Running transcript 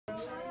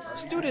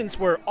Students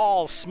were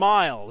all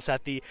smiles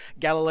at the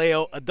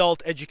Galileo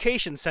Adult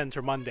Education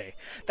Center Monday.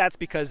 That's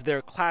because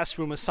their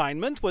classroom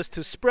assignment was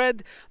to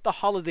spread the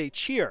holiday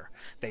cheer.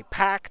 They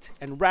packed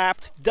and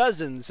wrapped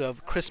dozens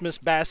of Christmas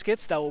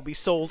baskets that will be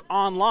sold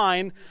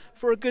online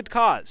for a good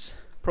cause.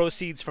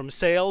 Proceeds from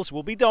sales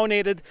will be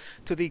donated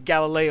to the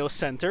Galileo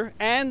Center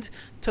and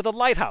to the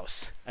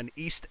Lighthouse, an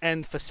East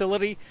End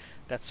facility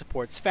that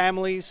supports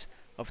families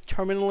of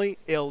terminally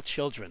ill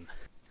children.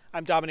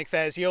 I'm Domenic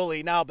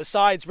Fazioli. Now,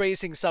 besides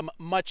raising some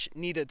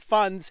much-needed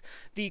funds,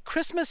 the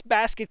Christmas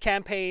Basket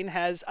campaign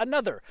has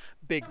another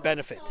big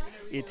benefit.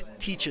 It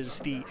teaches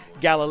the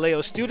Galileo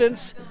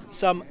students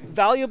some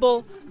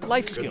valuable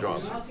life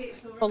skills.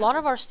 A lot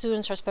of our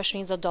students, or special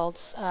needs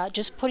adults,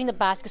 just putting the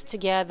baskets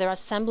together,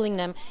 assembling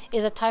them,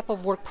 is a type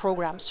of work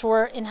program. So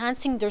we're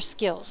enhancing their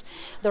skills,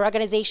 their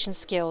organization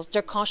skills,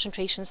 their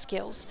concentration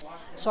skills.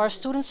 So our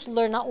students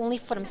learn not only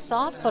for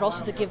themselves, but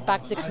also to give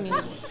back to the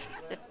community.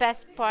 The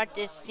best part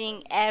is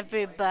seeing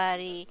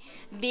everybody,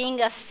 being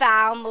a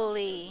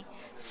family,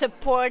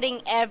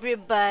 supporting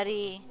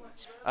everybody.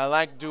 I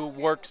like do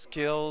work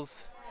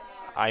skills.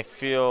 I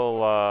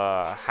feel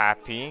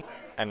happy,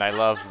 and I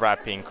love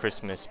wrapping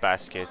Christmas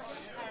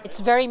baskets. It's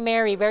very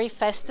merry, very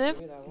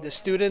festive. The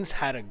students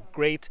had a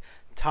great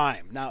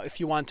time. Now,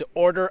 if you want to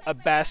order a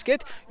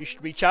basket, you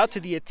should reach out to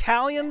the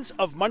Italians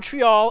of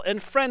Montreal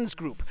and Friends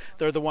group.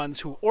 They're the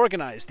ones who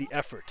organize the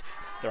effort.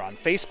 They're on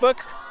Facebook,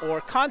 or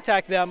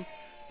contact them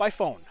by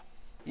phone.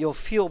 You'll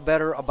feel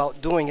better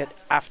about doing it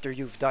after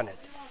you've done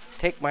it.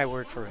 Take my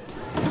word for it.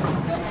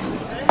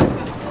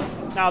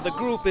 Now, the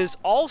group is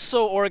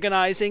also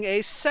organizing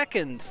a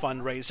second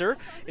fundraiser.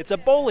 It's a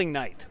bowling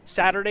night,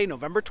 Saturday,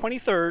 November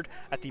 23rd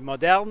at the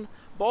Moderne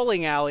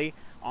Bowling Alley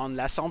on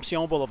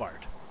l'Assomption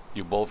Boulevard.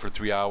 You bowl for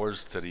 3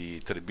 hours to the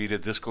beat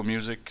of disco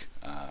music.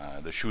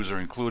 The shoes are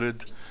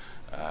included.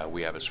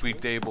 We have a sweet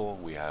table,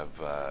 we have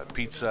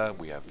pizza,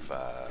 we have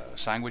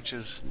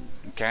sandwiches,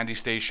 candy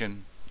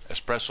station,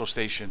 espresso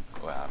station,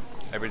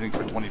 everything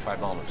for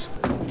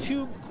 $25.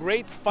 Two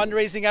great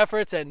fundraising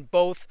efforts, and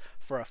both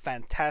for a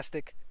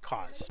fantastic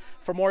cause.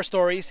 For more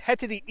stories, head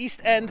to the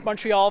East End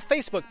Montreal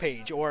Facebook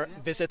page or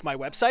visit my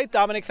website,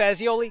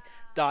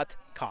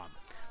 DomenicFazioli.com.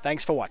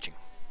 Thanks for watching.